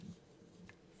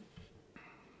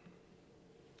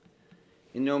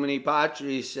In nomine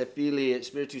Patris et Filii et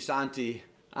Spiritus Sancti.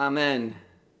 Amen.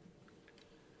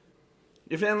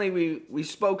 Dear family, we've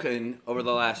spoken over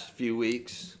the last few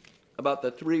weeks about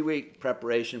the 3-week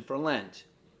preparation for Lent.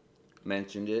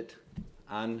 Mentioned it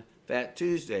on Fat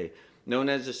Tuesday, known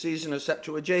as the season of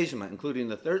Septuagesima, including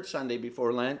the third Sunday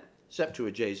before Lent,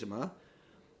 Septuagesima,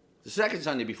 the second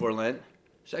Sunday before Lent,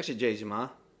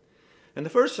 Sexagesima, and the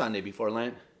first Sunday before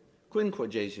Lent,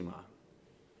 Quinquagesima,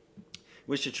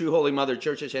 which the true Holy Mother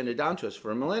Church has handed down to us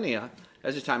for millennia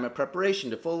as a time of preparation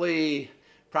to fully,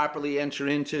 properly enter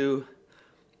into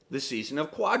the season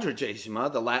of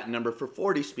Quadragesima, the Latin number for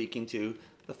 40, speaking to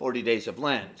the 40 days of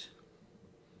Lent.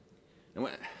 And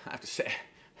I have to say,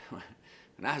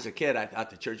 when I was a kid, I thought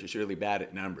the church was really bad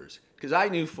at numbers, because I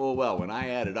knew full well when I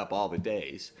added up all the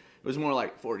days, it was more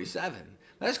like 47.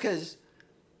 That's because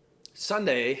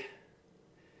Sunday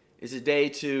is a day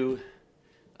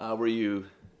where you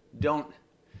don't,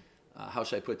 how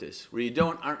should I put this? Where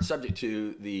you aren't subject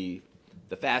to the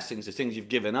fastings, the things you've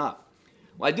given up.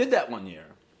 Well, I did that one year.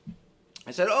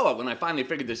 I said, when I finally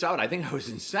figured this out, I think I was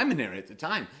in seminary at the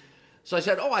time. So I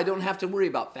said, I don't have to worry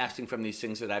about fasting from these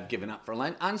things that I've given up for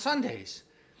Lent on Sundays.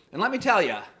 And let me tell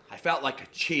you, I felt like a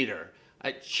cheater.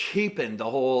 I cheapened the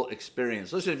whole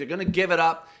experience. Listen, if you're going to give it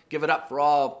up for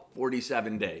all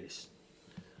 47 days.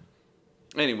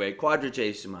 Anyway,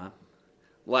 Quadragesima,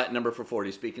 Latin number for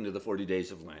 40, speaking to the 40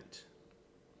 days of Lent.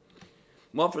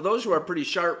 Well, for those who are pretty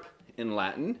sharp in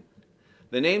Latin,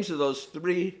 the names of those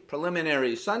 3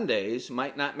 preliminary Sundays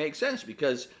might not make sense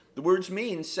because the words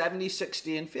mean 70,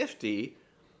 60, and 50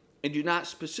 and do not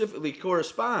specifically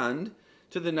correspond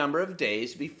to the number of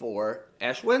days before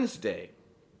Ash Wednesday.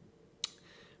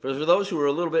 For those who are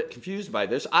a little bit confused by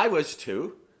this, I was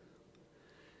too,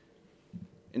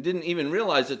 and didn't even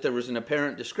realize that there was an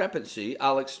apparent discrepancy.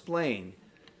 I'll explain.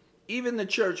 Even the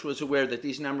church was aware that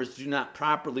these numbers do not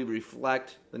properly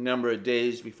reflect the number of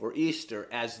days before Easter,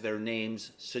 as their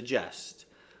names suggest.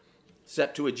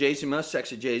 Septuagesima,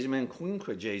 Sexagesima, and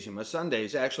Quinquagesima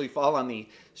Sundays actually fall on the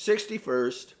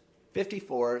 61st,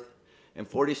 54th, and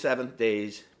 47th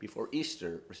days before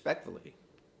Easter, respectively.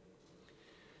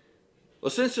 Well,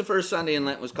 since the first Sunday in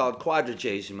Lent was called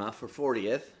Quadragesima for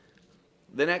 40th,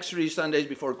 the next 3 Sundays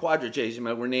before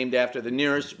Quadragesima were named after the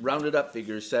nearest rounded up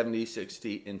figures, 70,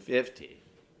 60, and 50.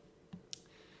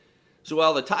 So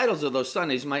while the titles of those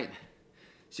Sundays might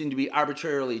seem to be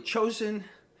arbitrarily chosen,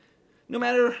 no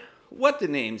matter what the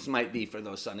names might be for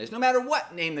those Sundays, no matter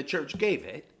what name the church gave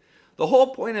it, the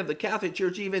whole point of the Catholic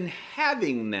Church even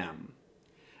having them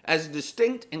as a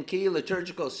distinct and key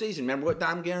liturgical season, remember what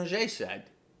Dom Guéranger said,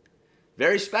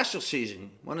 very special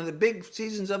season, one of the big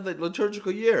seasons of the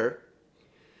liturgical year.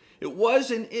 It was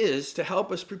and is to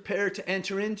help us prepare to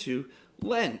enter into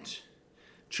Lent,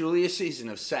 truly a season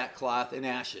of sackcloth and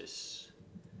ashes.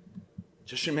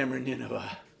 Just remember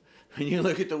Nineveh. When you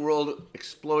look at the world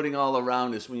exploding all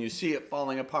around us, when you see it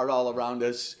falling apart all around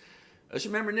us, just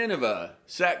remember Nineveh,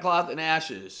 sackcloth and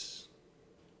ashes.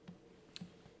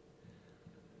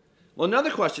 Well,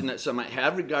 another question that some might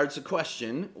have regards the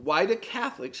question, why do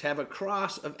Catholics have a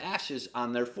cross of ashes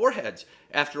on their foreheads?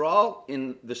 After all,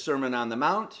 in the Sermon on the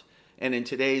Mount and in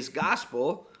today's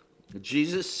gospel,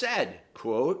 Jesus said,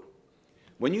 quote,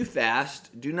 "When you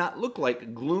fast, do not look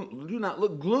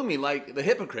gloomy like the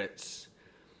hypocrites.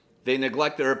 They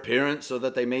neglect their appearance so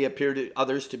that they may appear to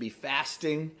others to be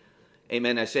fasting.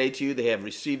 Amen, I say to you, they have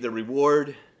received the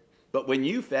reward. But when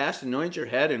you fast, anoint your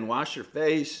head and wash your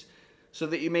face, so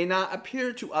that you may not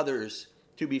appear to others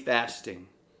to be fasting,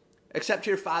 except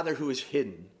your Father who is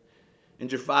hidden.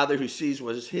 And your Father who sees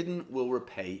what is hidden will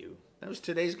repay you." That was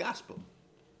today's gospel.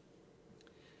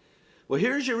 Well,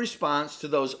 here's your response to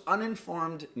those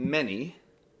uninformed many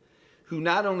who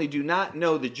not only do not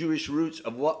know the Jewish roots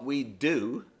of what we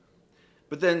do,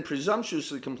 but then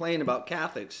presumptuously complain about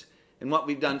Catholics and what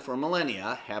we've done for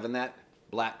millennia, having that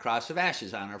black cross of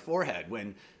ashes on our forehead,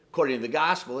 when, according to the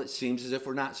gospel, it seems as if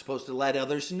we're not supposed to let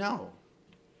others know.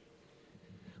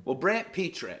 Well, Brant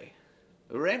Pitre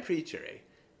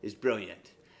is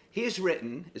brilliant. He has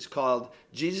written, it's called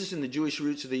Jesus and the Jewish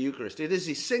Roots of the Eucharist. It is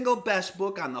the single best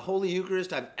book on the Holy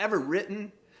Eucharist I've ever read.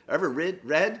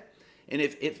 And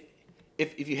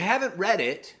if you haven't read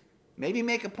it, maybe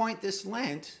make a point this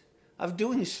Lent of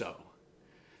doing so.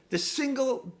 The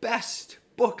single best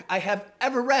book I have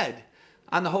ever read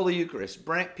on the Holy Eucharist,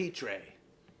 Brant Pitre.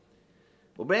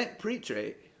 Well, Brant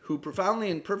Pitre, who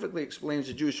profoundly and perfectly explains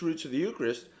the Jewish roots of the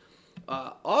Eucharist,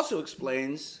 also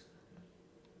explains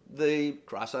the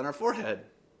cross on our forehead.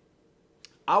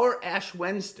 Our Ash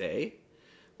Wednesday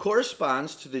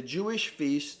corresponds to the Jewish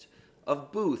feast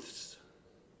of Booths.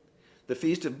 The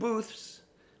Feast of Booths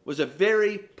was a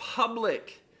very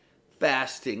public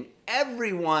fasting.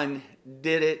 Everyone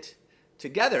did it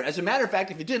together. As a matter of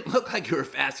fact, if it didn't look like you were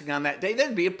fasting on that day,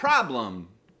 there'd be a problem.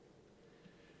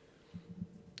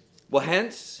 Well,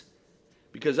 hence,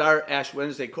 because our Ash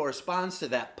Wednesday corresponds to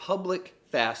that public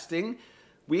fasting,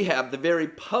 we have the very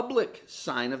public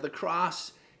sign of the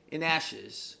cross in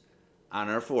ashes on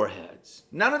our foreheads.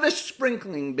 None of this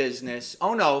sprinkling business.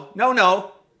 Oh,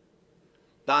 no.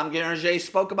 Dom Guéranger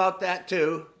spoke about that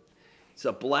too. It's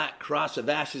a black cross of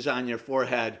ashes on your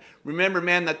forehead. Remember,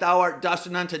 man, that thou art dust,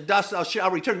 and unto dust thou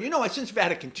shalt return. You know, since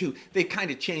Vatican II, they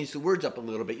kind of changed the words up a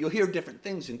little bit. You'll hear different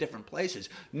things in different places.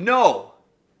 No.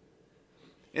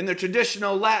 In the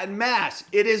traditional Latin Mass,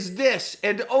 it is this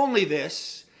and only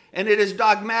this, and it is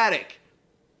dogmatic.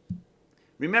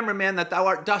 Remember, man, that thou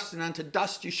art dust, and unto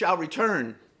dust you shall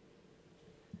return.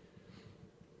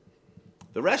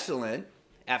 The rest of Lent,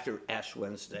 after Ash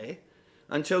Wednesday,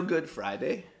 until Good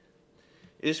Friday,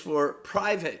 is for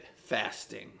private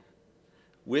fasting,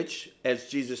 which, as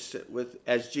Jesus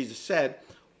said,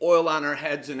 oil on our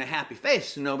heads and a happy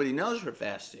face, so nobody knows we're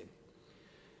fasting.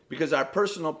 Because our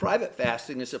personal private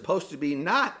fasting is supposed to be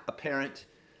not apparent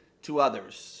to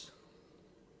others.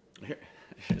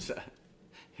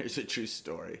 Here's a true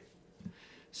story.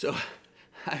 So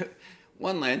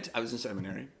one Lent, I was in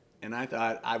seminary, and I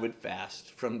thought I would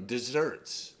fast from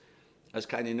desserts. I was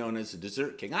kind of known as the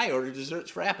dessert king. I order desserts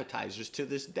for appetizers to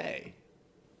this day.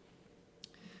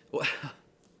 Well,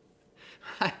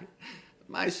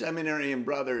 my seminarian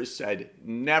brothers said,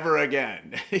 never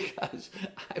again, because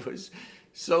I was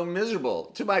so miserable,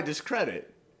 to my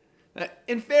discredit.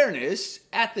 In fairness,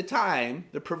 at the time,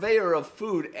 the purveyor of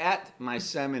food at my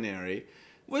seminary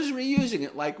was reusing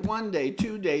it like 1 day,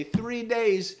 2 day, 3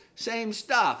 days, same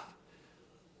stuff.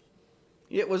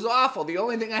 It was awful. The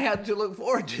only thing I had to look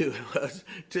forward to was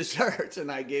desserts,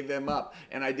 and I gave them up,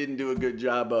 and I didn't do a good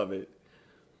job of it.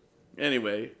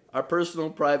 Anyway, our personal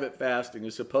private fasting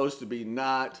is supposed to be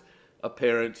not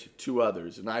apparent to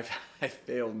others, and I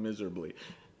failed miserably.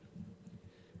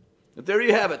 But there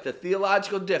you have it, the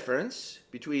theological difference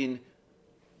between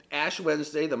Ash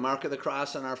Wednesday, the mark of the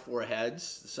cross on our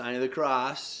foreheads, the sign of the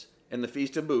cross, and the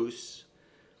Feast of Booths,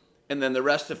 and then the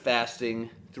rest of fasting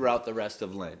throughout the rest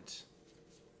of Lent.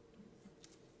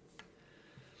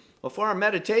 Well, for our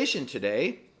meditation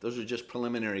today, those are just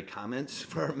preliminary comments.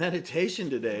 For our meditation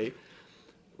today,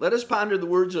 let us ponder the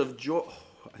words of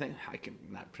I think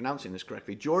I'm not pronouncing this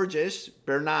correctly, Georgios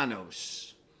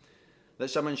Bernanos, that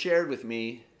someone shared with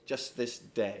me just this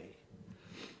day.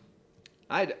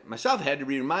 I myself had to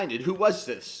be reminded, who was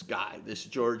this guy, this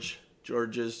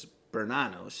Georgios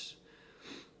Bernanos?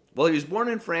 Well, he was born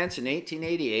in France in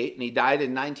 1888, and he died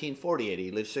in 1948.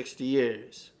 He lived 60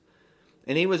 years.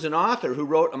 And he was an author who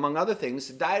wrote, among other things,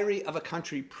 The Diary of a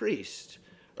Country Priest,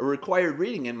 a required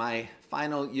reading in my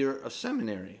final year of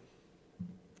seminary.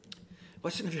 It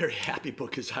wasn't a very happy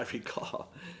book, as I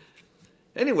recall.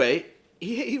 Anyway,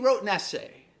 he wrote an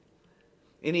essay,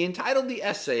 and he entitled the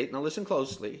essay, now listen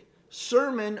closely,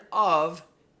 Sermon of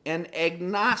an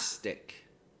Agnostic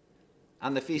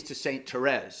on the Feast of St.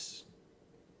 Therese.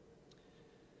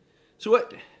 So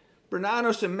what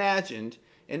Bernanos imagined,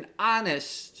 an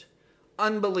honest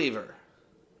unbeliever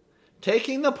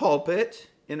taking the pulpit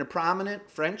in a prominent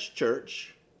French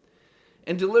church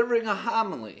and delivering a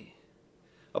homily,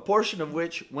 a portion of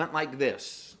which went like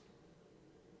this.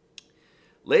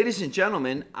 Ladies and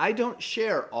gentlemen, I don't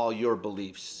share all your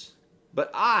beliefs, but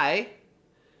I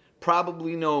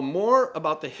probably know more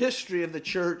about the history of the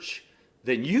church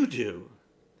than you do,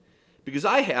 because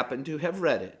I happen to have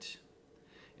read it.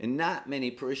 And not many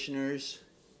parishioners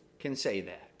can say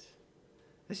that.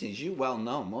 Listen, as you well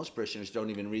know, most parishioners don't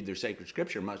even read their sacred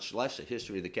scripture, much less the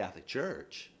history of the Catholic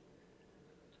Church.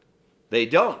 They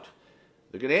don't.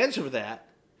 They're going to answer for that.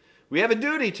 We have a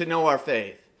duty to know our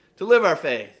faith, to live our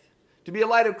faith, to be a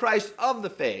light of Christ of the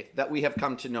faith that we have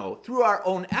come to know through our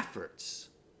own efforts.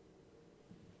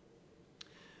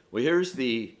 Well, here's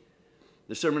the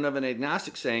Sermon of an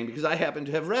Agnostic saying, because I happen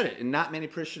to have read it, and not many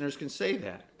parishioners can say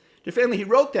that. Dear family, he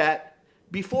wrote that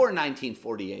before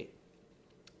 1948,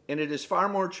 and it is far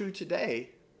more true today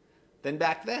than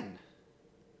back then.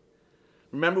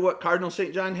 Remember what Cardinal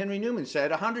St. John Henry Newman said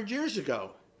 100 years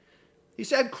ago. He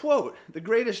said, quote, "The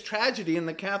greatest tragedy in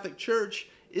the Catholic Church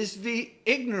is the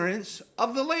ignorance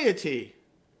of the laity."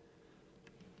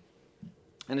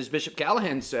 And as Bishop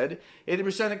Callahan said,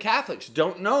 80% of Catholics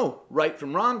don't know right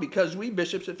from wrong because we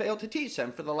bishops have failed to teach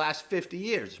them for the last 50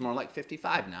 years. It's more like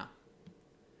 55 now.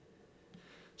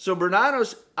 So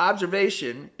Bernanos'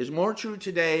 observation is more true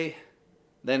today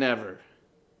than ever.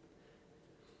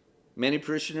 Many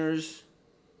parishioners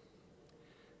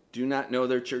do not know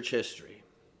their church history.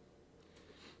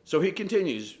 So he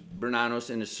continues, Bernanos,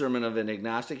 in his Sermon of an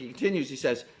Agnostic, he continues, he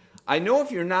says, I know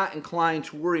if you're not inclined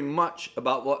to worry much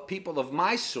about what people of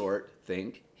my sort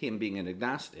think, him being an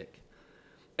agnostic,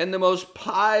 and the most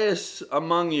pious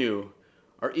among you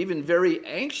are even very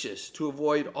anxious to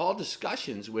avoid all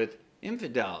discussions with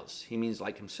infidels, he means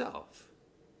like himself,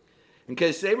 in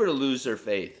case they were to lose their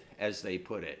faith, as they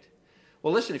put it.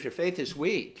 Well, listen, if your faith is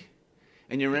weak,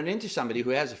 and you run into somebody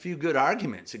who has a few good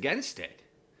arguments against it,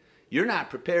 you're not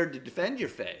prepared to defend your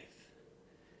faith.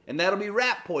 And that'll be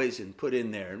rat poison put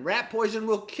in there. And rat poison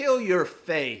will kill your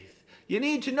faith. You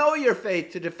need to know your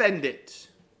faith to defend it.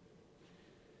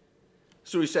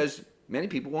 So he says, many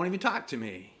people won't even talk to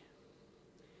me.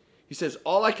 He says,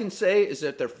 all I can say is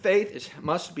that their faith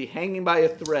must be hanging by a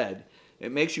thread.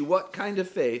 It makes you what kind of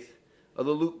faith of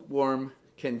the lukewarm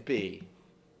can be.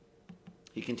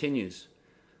 He continues,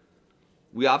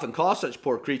 we often call such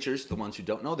poor creatures, the ones who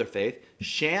don't know their faith,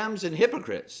 shams and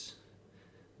hypocrites.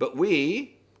 But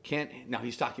we can't, now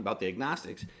he's talking about the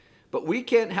agnostics, but we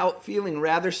can't help feeling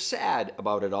rather sad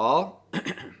about it all.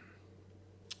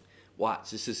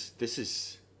 Watch, this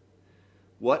is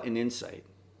what an insight.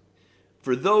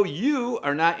 For though you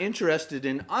are not interested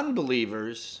in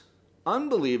unbelievers,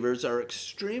 unbelievers are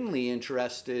extremely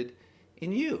interested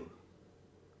in you.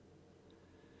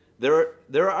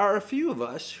 There are a few of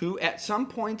us who at some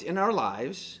point in our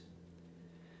lives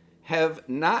have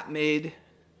not made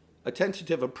a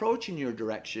tentative approach in your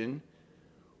direction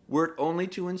were it only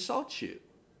to insult you.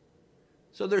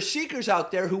 So there's seekers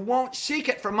out there who won't seek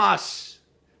it from us.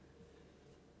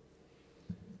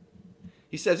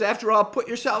 He says, after all, put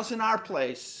yourselves in our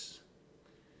place.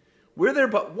 Were there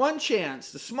but one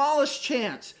chance, the smallest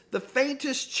chance, the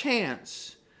faintest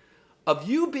chance of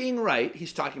you being right,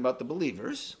 he's talking about the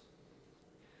believers,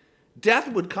 death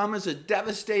would come as a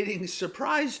devastating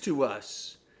surprise to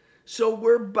us. So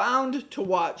we're bound to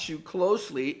watch you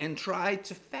closely and try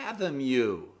to fathom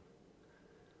you.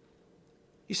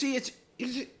 You see,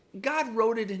 God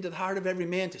wrote it into the heart of every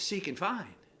man to seek and find.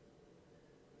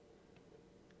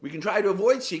 We can try to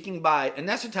avoid seeking by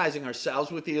anesthetizing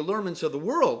ourselves with the allurements of the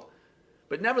world,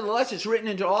 but nevertheless it's written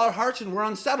into all our hearts and we're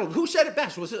unsettled. Who said it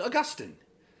best? Was it Augustine?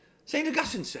 St.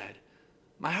 Augustine said,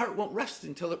 my heart won't rest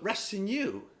until it rests in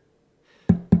you.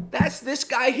 That's this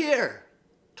guy here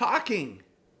talking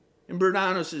in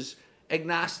Bernanos'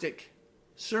 agnostic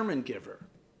sermon giver.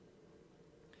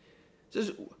 It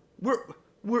says,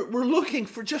 we're looking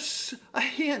for just a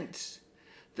hint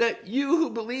that you who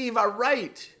believe are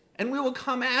right, and we will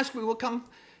come ask, we will come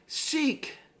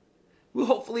seek, we'll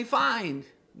hopefully find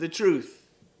the truth.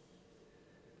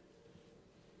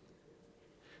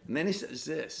 And then he says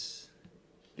this,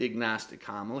 the agnostic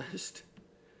homilist.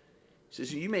 He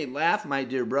says, you may laugh, my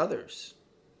dear brothers,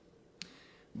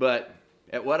 but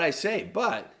at what I say,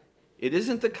 but it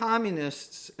isn't the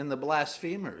communists and the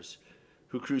blasphemers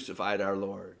who crucified our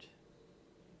Lord.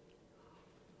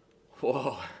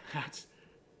 Whoa,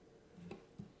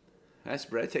 that's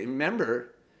breathtaking.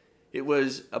 Remember, it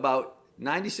was about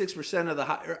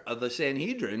 96% of the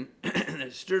Sanhedrin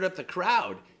that stirred up the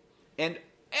crowd, and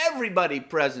everybody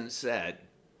present said,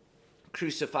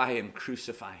 crucify him,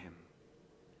 crucify him.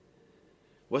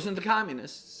 Wasn't the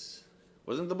communists,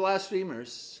 wasn't the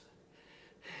blasphemers,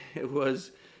 it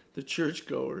was the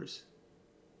churchgoers.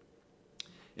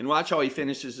 And watch how he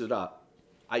finishes it up.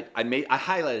 I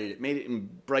highlighted it, made it in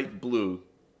bright blue.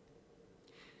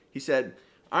 He said,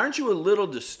 aren't you a little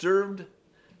disturbed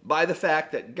by the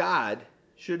fact that God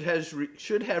should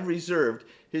have reserved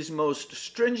his most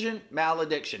stringent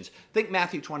maledictions? Think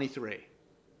Matthew 23.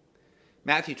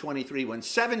 Matthew 23, when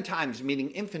 7 times,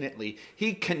 meaning infinitely,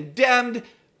 he condemned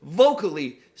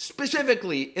vocally,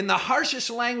 specifically, in the harshest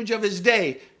language of his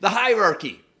day, the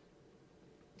hierarchy.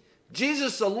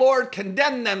 Jesus the Lord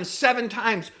condemned them 7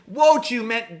 times. Woe to you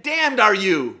meant damned are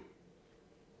you.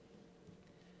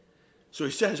 So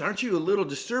he says, aren't you a little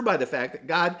disturbed by the fact that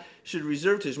God should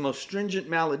reserve his most stringent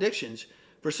maledictions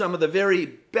for some of the very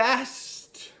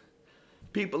best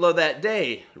people of that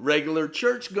day, regular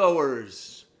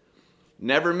churchgoers,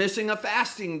 never missing a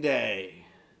fasting day,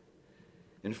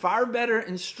 and far better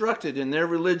instructed in their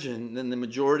religion than the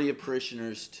majority of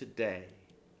parishioners today?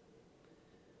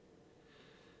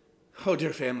 Oh,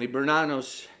 dear family,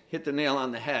 Bernanos hit the nail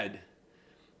on the head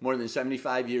more than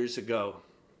 75 years ago.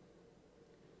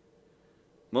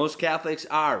 Most Catholics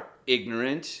are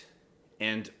ignorant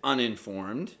and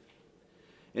uninformed.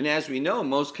 And as we know,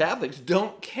 most Catholics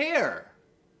don't care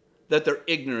that they're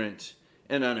ignorant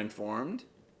and uninformed.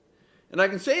 And I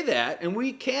can say that, and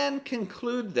we can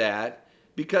conclude that,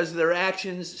 because their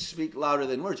actions speak louder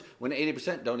than words. When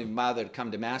 80% don't even bother to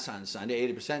come to Mass on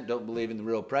Sunday, 80% don't believe in the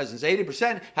real presence,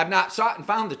 80% have not sought and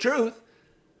found the truth,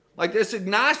 like this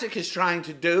agnostic is trying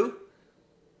to do.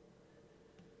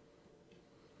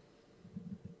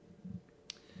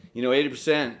 You know,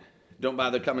 80% don't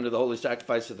bother coming to the holy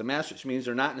sacrifice of the Mass, which means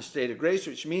they're not in a state of grace,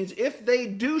 which means if they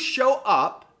do show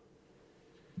up,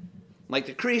 like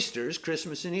the Creasters,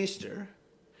 Christmas and Easter,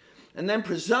 and then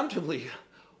presumptively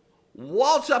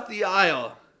waltz up the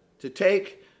aisle to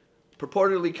take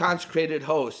purportedly consecrated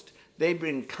host, they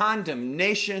bring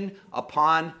condemnation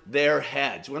upon their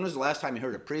heads. When was the last time you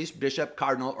heard a priest, bishop,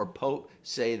 cardinal, or pope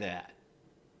say that?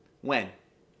 When?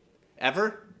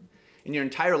 Ever? In your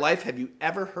entire life, have you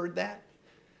ever heard that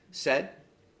said?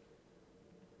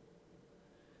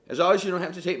 As always, you don't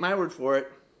have to take my word for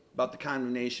it about the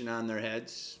condemnation on their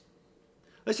heads.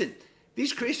 Listen,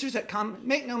 these Creasters that come,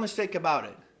 make no mistake about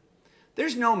it.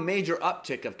 There's no major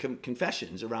uptick of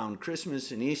confessions around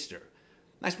Christmas and Easter.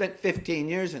 I spent 15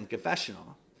 years in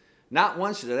confessional. Not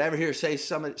once did I ever hear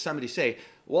somebody say,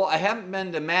 well, I haven't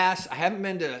been to Mass, I haven't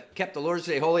been to kept the Lord's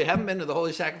Day holy, I haven't been to the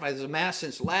holy sacrifices of Mass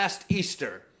since last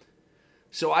Easter.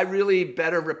 So I really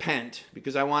better repent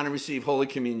because I want to receive Holy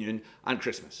Communion on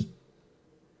Christmas.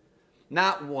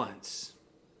 Not once.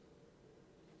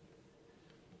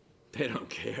 They don't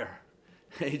care.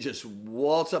 They just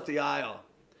waltz up the aisle,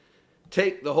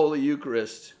 take the Holy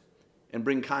Eucharist, and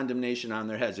bring condemnation on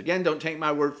their heads. Again, don't take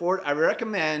my word for it. I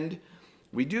recommend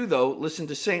we do, though, listen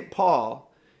to St.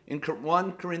 Paul in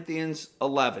 1 Corinthians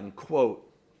 11, quote,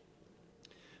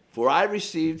 "For I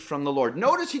received from the Lord."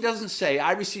 Notice he doesn't say,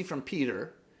 I received from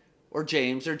Peter or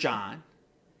James or John.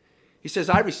 He says,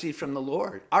 I received from the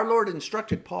Lord. Our Lord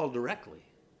instructed Paul directly.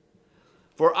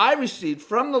 "For I received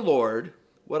from the Lord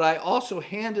what I also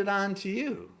handed on to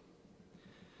you,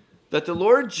 that the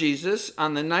Lord Jesus,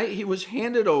 on the night he was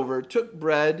handed over, took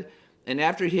bread, and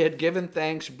after he had given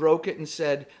thanks, broke it and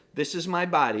said, 'This is my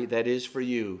body that is for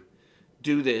you.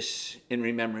 Do this in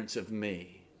remembrance of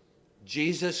me.'"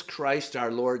 Jesus Christ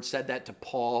our Lord said that to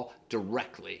Paul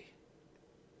directly.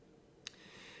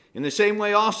 In the same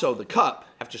way also, the cup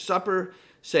after supper,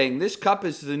 saying, "This cup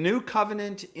is the new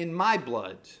covenant in my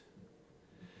blood.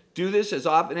 Do this as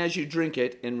often as you drink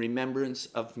it in remembrance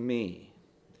of me.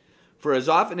 For as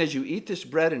often as you eat this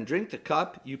bread and drink the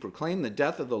cup, you proclaim the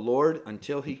death of the Lord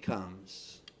until he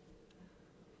comes."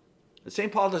 But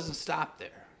St. Paul doesn't stop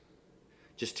there,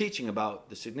 just teaching about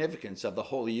the significance of the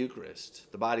Holy Eucharist,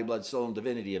 the body, blood, soul, and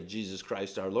divinity of Jesus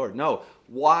Christ our Lord. No,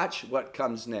 watch what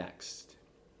comes next.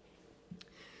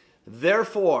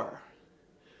 "Therefore,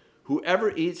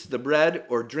 whoever eats the bread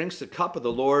or drinks the cup of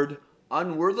the Lord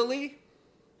unworthily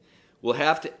will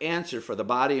have to answer for the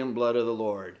body and blood of the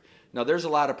Lord." Now, there's a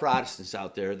lot of Protestants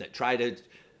out there that try to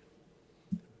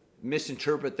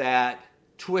misinterpret that,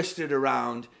 twist it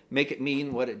around, make it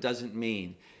mean what it doesn't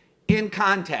mean. In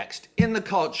context, in the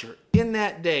culture, in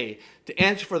that day, to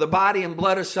answer for the body and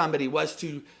blood of somebody was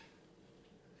to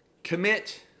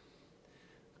commit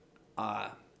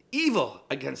evil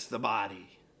against the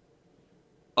body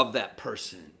of that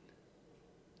person.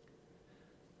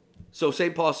 So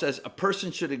St. Paul says a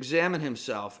person should examine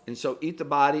himself and so eat the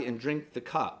body and drink the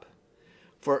cup.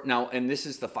 For now, and this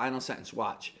is the final sentence,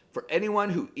 watch. "For anyone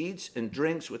who eats and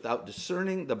drinks without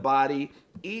discerning the body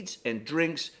eats and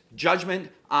drinks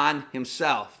judgment on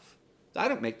himself." I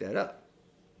don't make that up.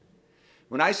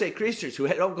 When I say Christians who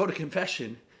don't go to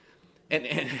confession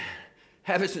and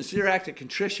have a sincere act of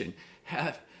contrition,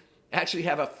 actually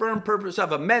have a firm purpose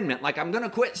of amendment, like I'm going to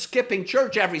quit skipping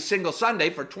church every single Sunday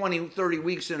for 20, 30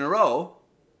 weeks in a row.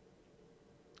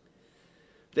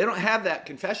 They don't have that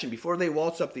confession before they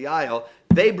waltz up the aisle.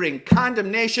 They bring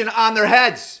condemnation on their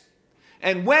heads.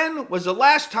 And when was the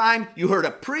last time you heard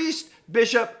a priest,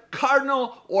 bishop,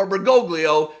 cardinal, or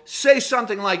Bergoglio say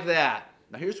something like that?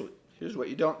 Now here's what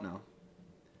you don't know.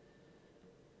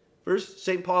 First,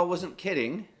 St. Paul wasn't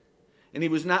kidding, and he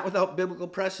was not without biblical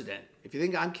precedent. If you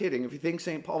think I'm kidding, if you think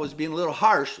St. Paul was being a little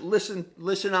harsh, listen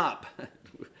up.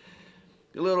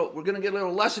 We're going to get a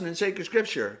little lesson in sacred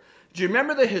scripture. Do you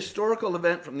remember the historical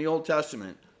event from the Old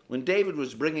Testament when David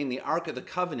was bringing the Ark of the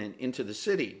Covenant into the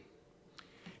city?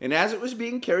 And as it was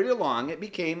being carried along, it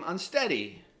became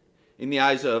unsteady in the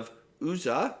eyes of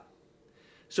Uzzah.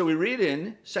 So we read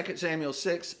in 2 Samuel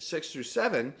 6,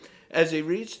 6-7, as he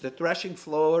reached the threshing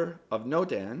floor of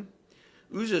Nodan,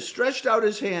 Uzzah stretched out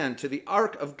his hand to the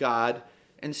ark of God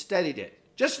and steadied it.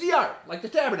 Just the ark, like the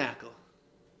tabernacle.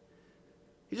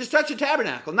 He just touched the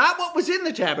tabernacle, not what was in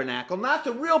the tabernacle, not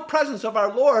the real presence of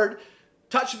our Lord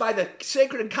touched by the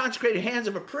sacred and consecrated hands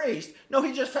of a priest. No,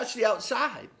 he just touched the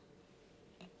outside.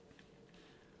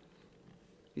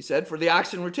 He said, for the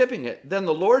oxen were tipping it. Then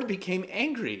the Lord became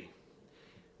angry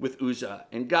with Uzzah,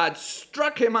 and God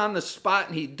struck him on the spot,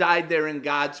 and he died there in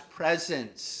God's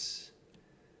presence.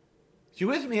 You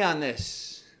with me on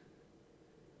this?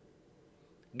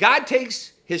 God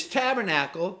takes his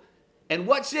tabernacle and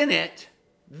what's in it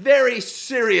very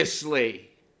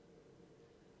seriously.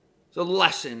 It's a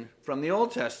lesson from the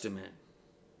Old Testament.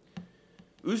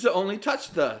 Uzzah only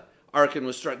touched the ark and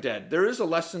was struck dead. There is a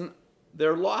lesson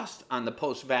they're lost on the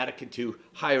post-Vatican II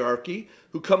hierarchy,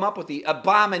 who come up with the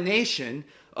abomination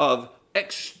of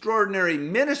extraordinary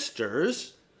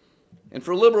ministers, and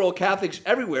for liberal Catholics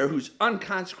everywhere whose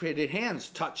unconsecrated hands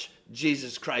touch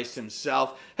Jesus Christ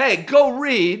himself. Hey, go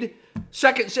read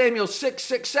 2 Samuel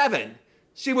 6:6-7.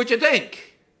 See what you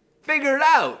think. Figure it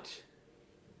out.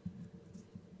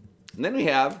 And then we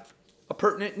have a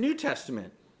pertinent New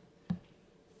Testament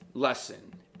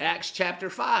lesson. Acts chapter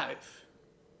 5.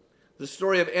 The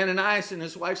story of Ananias and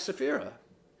his wife Sapphira,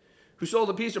 who sold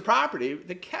a piece of property.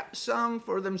 They kept some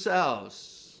for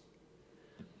themselves.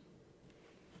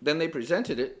 Then they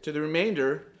presented it to the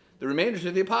remainder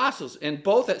to the apostles, and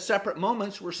both at separate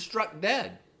moments were struck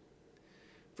dead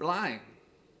for lying.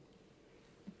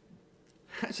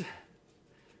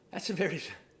 That's a very...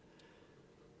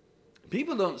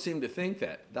 People don't seem to think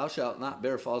that thou shalt not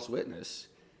bear false witness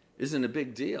isn't a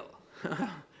big deal.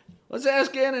 Let's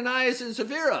ask Ananias and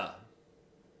Sapphira.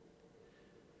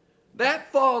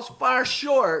 That falls far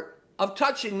short of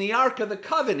touching the Ark of the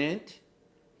Covenant,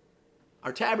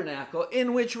 our tabernacle,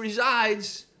 in which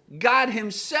resides God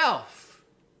himself.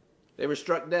 They were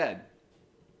struck dead.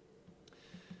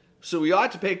 So we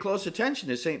ought to pay close attention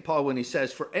to St. Paul when he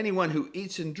says, for anyone who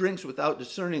eats and drinks without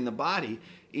discerning the body,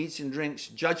 eats and drinks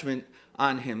judgment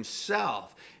on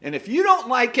himself. And if you don't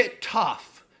like it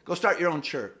tough, go start your own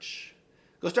church.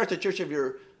 Go start the church of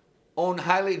your own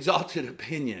highly exalted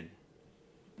opinion.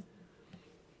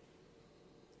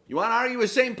 You want to argue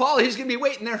with St. Paul? He's going to be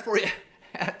waiting there for you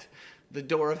at the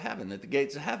door of heaven, at the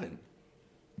gates of heaven.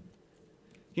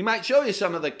 He might show you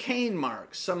some of the cane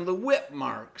marks, some of the whip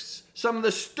marks, some of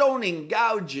the stoning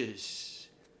gouges.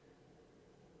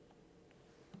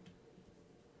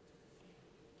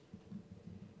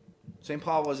 St.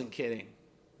 Paul wasn't kidding.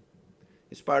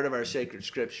 It's part of our sacred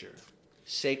scripture.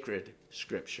 Sacred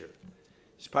scripture.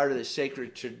 It's part of the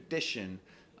sacred tradition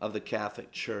of the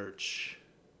Catholic Church.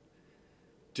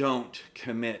 Don't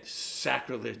commit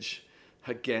sacrilege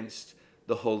against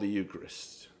the Holy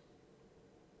Eucharist.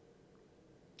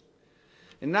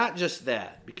 And not just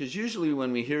that, because usually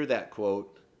when we hear that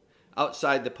quote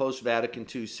outside the post-Vatican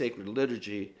II sacred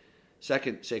liturgy,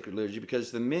 second sacred liturgy,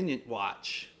 because the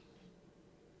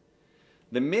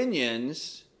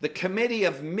committee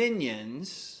of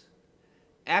minions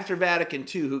after Vatican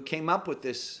II, who came up with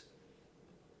this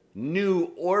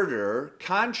new order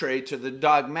contrary to the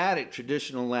dogmatic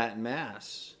traditional Latin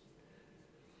Mass.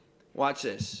 Watch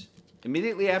this.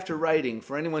 Immediately after writing,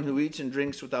 for anyone who eats and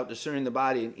drinks without discerning the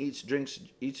body and eats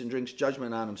and drinks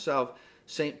judgment on himself,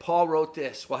 St. Paul wrote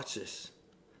this. Watch this.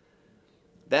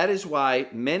 That is why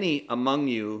many among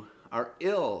you are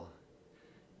ill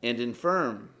and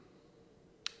infirm,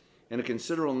 and a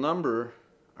considerable number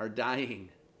are dying.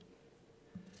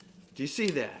 Do you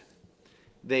see that?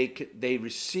 They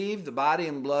received the body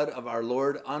and blood of our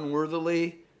Lord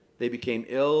unworthily. They became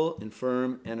ill,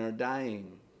 infirm, and are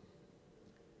dying.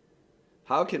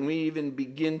 How can we even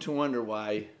begin to wonder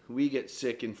why we get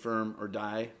sick, infirm, or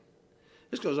die?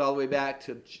 This goes all the way back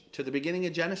to the beginning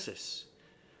of Genesis,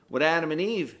 when Adam and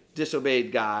Eve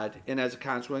disobeyed God and as a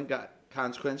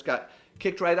consequence got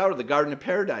kicked right out of the Garden of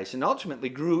Paradise and ultimately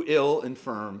grew ill,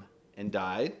 infirm, and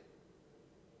died.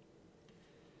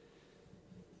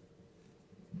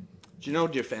 Do you know,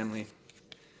 dear family,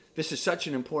 this is such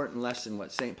an important lesson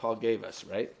what St. Paul gave us,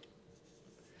 right?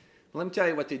 Let me tell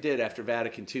you what they did after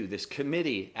Vatican II, this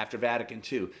committee after Vatican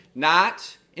II.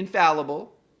 Not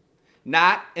infallible,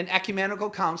 not an ecumenical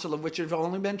council of which there have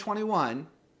only been 21,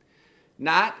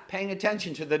 not paying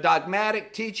attention to the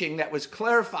dogmatic teaching that was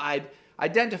clarified,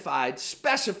 identified,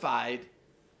 specified,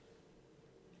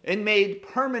 and made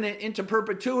permanent into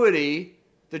perpetuity,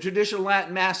 the traditional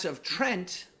Latin Mass of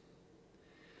Trent.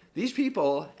 These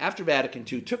people, after Vatican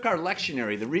II, took our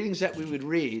lectionary, the readings that we would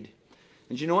read,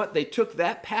 and you know what? They took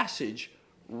that passage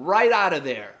right out of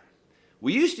there.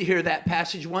 We used to hear that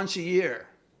passage once a year.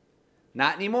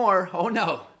 Not anymore. Oh,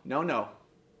 no.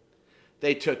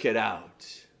 They took it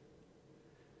out.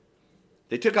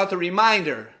 They took out the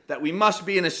reminder that we must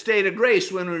be in a state of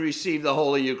grace when we receive the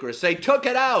Holy Eucharist. They took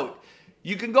it out.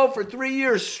 You can go for 3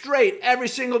 years straight every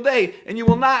single day, and you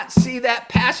will not see that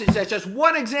passage. That's just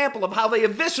one example of how they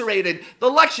eviscerated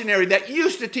the lectionary that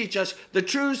used to teach us the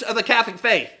truths of the Catholic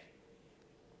faith.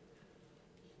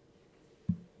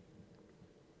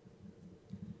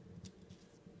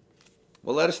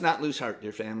 Well, let us not lose heart,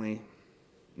 dear family.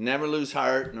 Never lose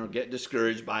heart nor get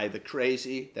discouraged by the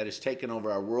crazy that has taken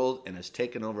over our world and has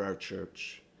taken over our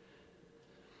church.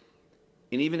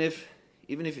 And even if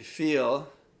you feel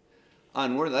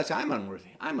unworthy, let's say I'm unworthy.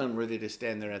 I'm unworthy to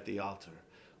stand there at the altar.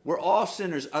 We're all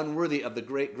sinners unworthy of the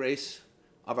great grace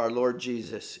of our Lord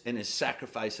Jesus and his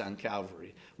sacrifice on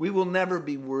Calvary. We will never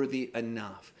be worthy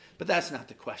enough. But that's not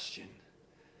the question.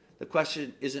 The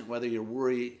question isn't whether you're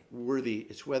worthy,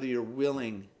 it's whether you're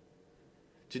willing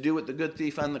to do what the good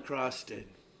thief on the cross did.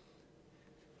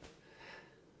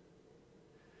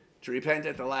 To repent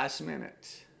at the last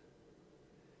minute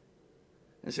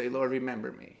and say, Lord,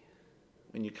 remember me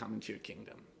when you come into your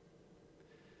kingdom.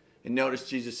 And notice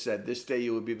Jesus said, this day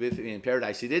you will be with me in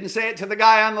paradise. He didn't say it to the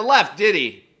guy on the left, did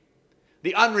he?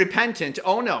 The unrepentant.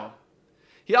 Oh, no.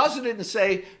 He also didn't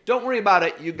say, don't worry about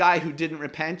it, you guy who didn't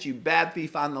repent, you bad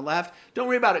thief on the left. Don't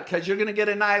worry about it because you're going to get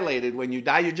annihilated when you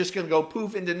die. You're just going to go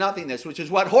poof into nothingness, which is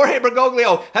what Jorge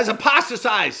Bergoglio has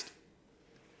apostatized.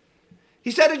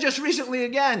 He said it just recently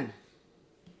again.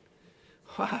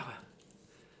 Wow.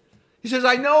 He says,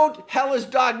 I know hell is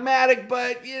dogmatic,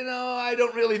 but, I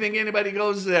don't really think anybody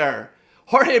goes there.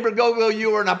 Jorge Bergoglio,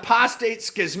 you are an apostate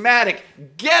schismatic.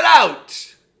 Get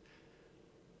out!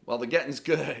 Well, the getting's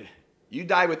good. You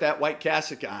die with that white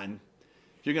cassock on,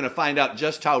 you're going to find out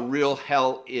just how real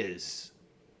hell is.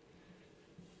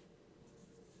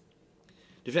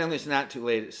 Dear family, it's not too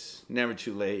late. It's never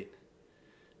too late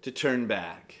to turn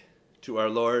back to our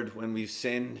Lord when we've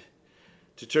sinned,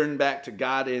 to turn back to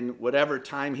God in whatever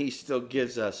time he still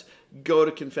gives us. Go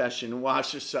to confession,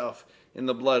 wash yourself in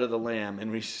the blood of the Lamb,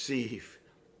 and receive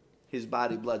his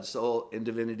body, blood, soul, and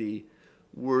divinity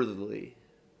worthily,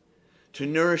 to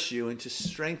nourish you and to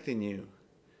strengthen you,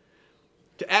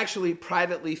 to actually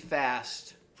privately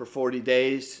fast for 40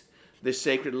 days, this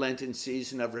sacred Lenten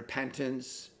season of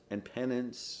repentance and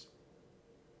penance.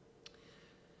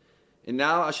 And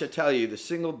now I shall tell you the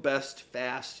single best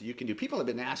fast you can do. People have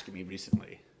been asking me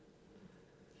recently,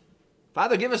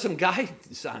 Father, give us some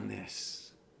guidance on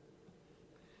this.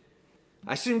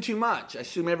 I assume too much. I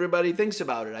assume everybody thinks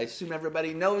about it. I assume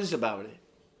everybody knows about it,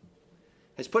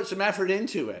 has put some effort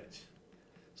into it.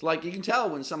 It's like you can tell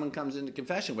when someone comes into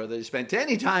confession whether they spent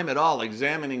any time at all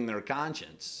examining their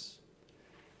conscience.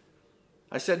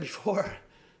 I said before,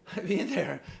 I've been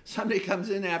there. Somebody comes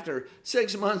in after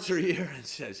 6 months or a year and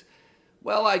says,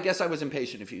 well, I guess I was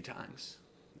impatient a few times.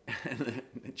 And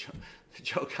the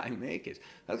joke I make is,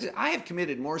 I have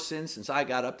committed more sins since I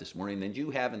got up this morning than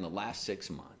you have in the last 6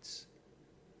 months.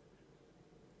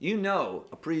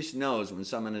 A priest knows when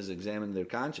someone has examined their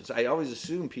conscience. I always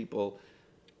assume people,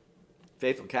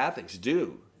 faithful Catholics,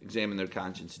 do examine their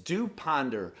conscience, do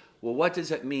ponder, well, what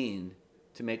does it mean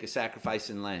to make a sacrifice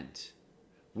in Lent?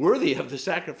 Worthy of the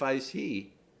sacrifice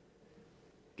he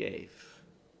gave.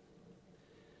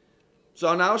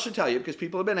 So now I should tell you, because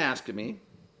people have been asking me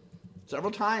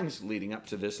several times leading up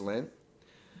to this Lent,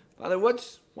 Father,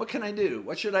 what can I do?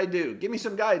 What should I do? Give me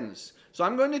some guidance. So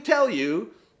I'm going to tell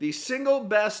you the single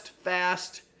best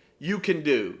fast you can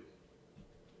do.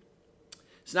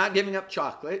 It's not giving up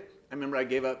chocolate. I remember I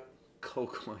gave up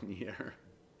Coke one year.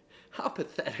 How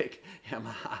pathetic am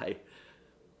I?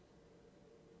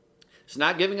 It's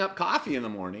not giving up coffee in the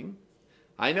morning.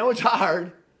 I know it's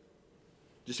hard.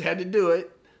 Just had to do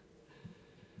it.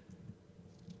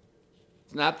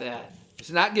 It's not that.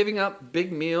 It's not giving up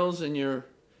big meals and your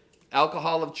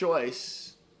alcohol of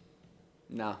choice.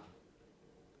 No.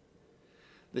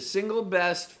 The single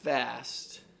best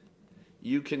fast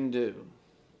you can do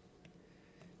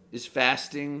is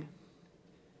fasting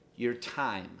your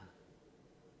time.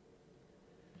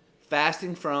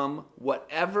 Fasting from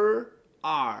whatever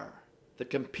are the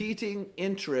competing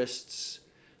interests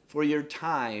for your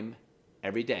time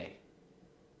every day.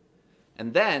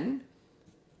 And then,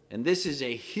 and this is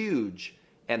a huge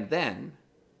and then,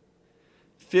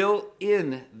 fill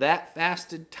in that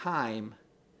fasted time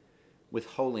with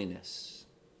holiness.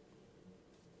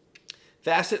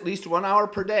 Fast at least 1 hour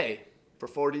per day for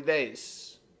 40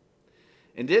 days.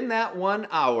 And in that 1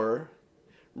 hour,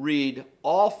 read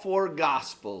all 4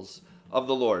 Gospels of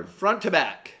the Lord, front to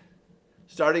back,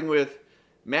 starting with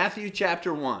Matthew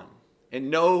chapter 1. And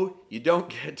no, you don't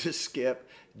get to skip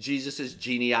Jesus'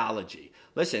 genealogy.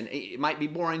 Listen, it might be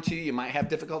boring to you. You might have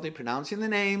difficulty pronouncing the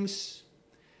names.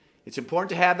 It's important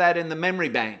to have that in the memory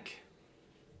bank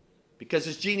because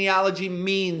his genealogy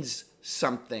means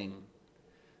something.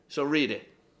 So read it.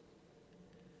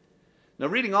 Now,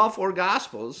 reading all 4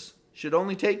 Gospels should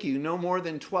only take you no more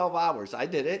than 12 hours. I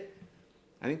did it.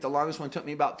 I think the longest one took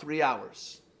me about 3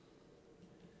 hours.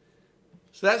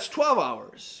 So that's 12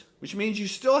 hours, which means you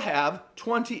still have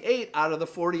 28 out of the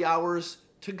 40 hours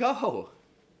to go.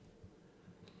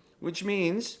 Which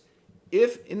means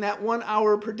if in that 1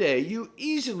 hour per day, you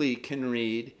easily can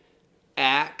read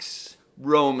Acts,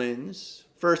 Romans,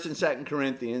 1st and 2nd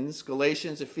Corinthians,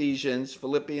 Galatians, Ephesians,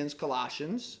 Philippians,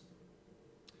 Colossians.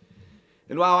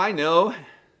 And while I know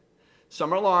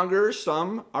some are longer,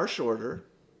 some are shorter,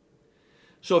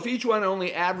 so if each one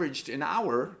only averaged an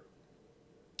hour,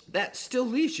 that still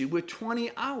leaves you with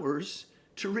 20 hours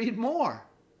to read more.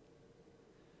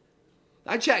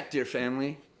 I checked, dear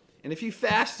family, and if you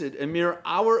fasted a mere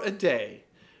hour a day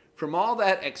from all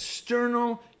that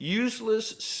external, useless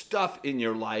stuff in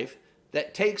your life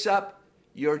that takes up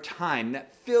your time,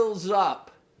 that fills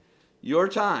up your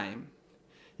time,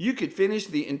 you could finish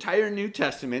the entire New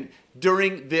Testament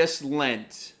during this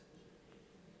Lent.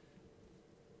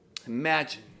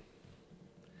 Imagine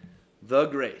the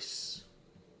grace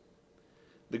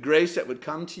that would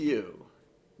come to you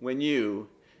when you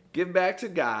give back to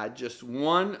God just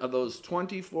one of those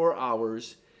 24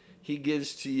 hours he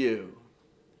gives to you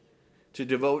to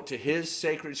devote to his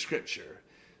sacred scripture,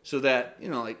 so that,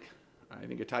 like I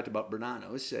think I talked about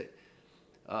Bernanos,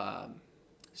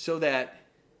 so that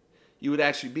you would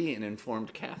actually be an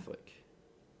informed Catholic.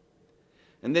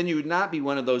 And then you would not be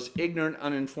one of those ignorant,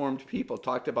 uninformed people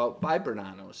talked about by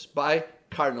Bernanos, by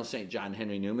Cardinal St. John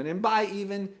Henry Newman, and by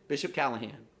even Bishop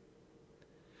Callahan.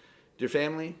 Dear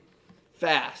family,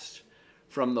 fast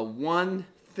from the one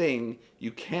thing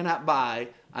you cannot buy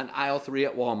on aisle 3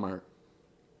 at Walmart: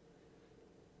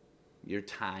 your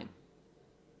time.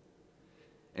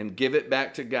 And give it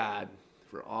back to God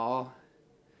for all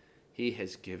he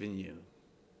has given you.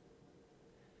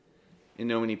 In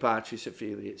nomine Patris et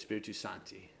Filii et Spiritus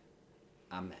Sancti.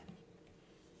 Amen.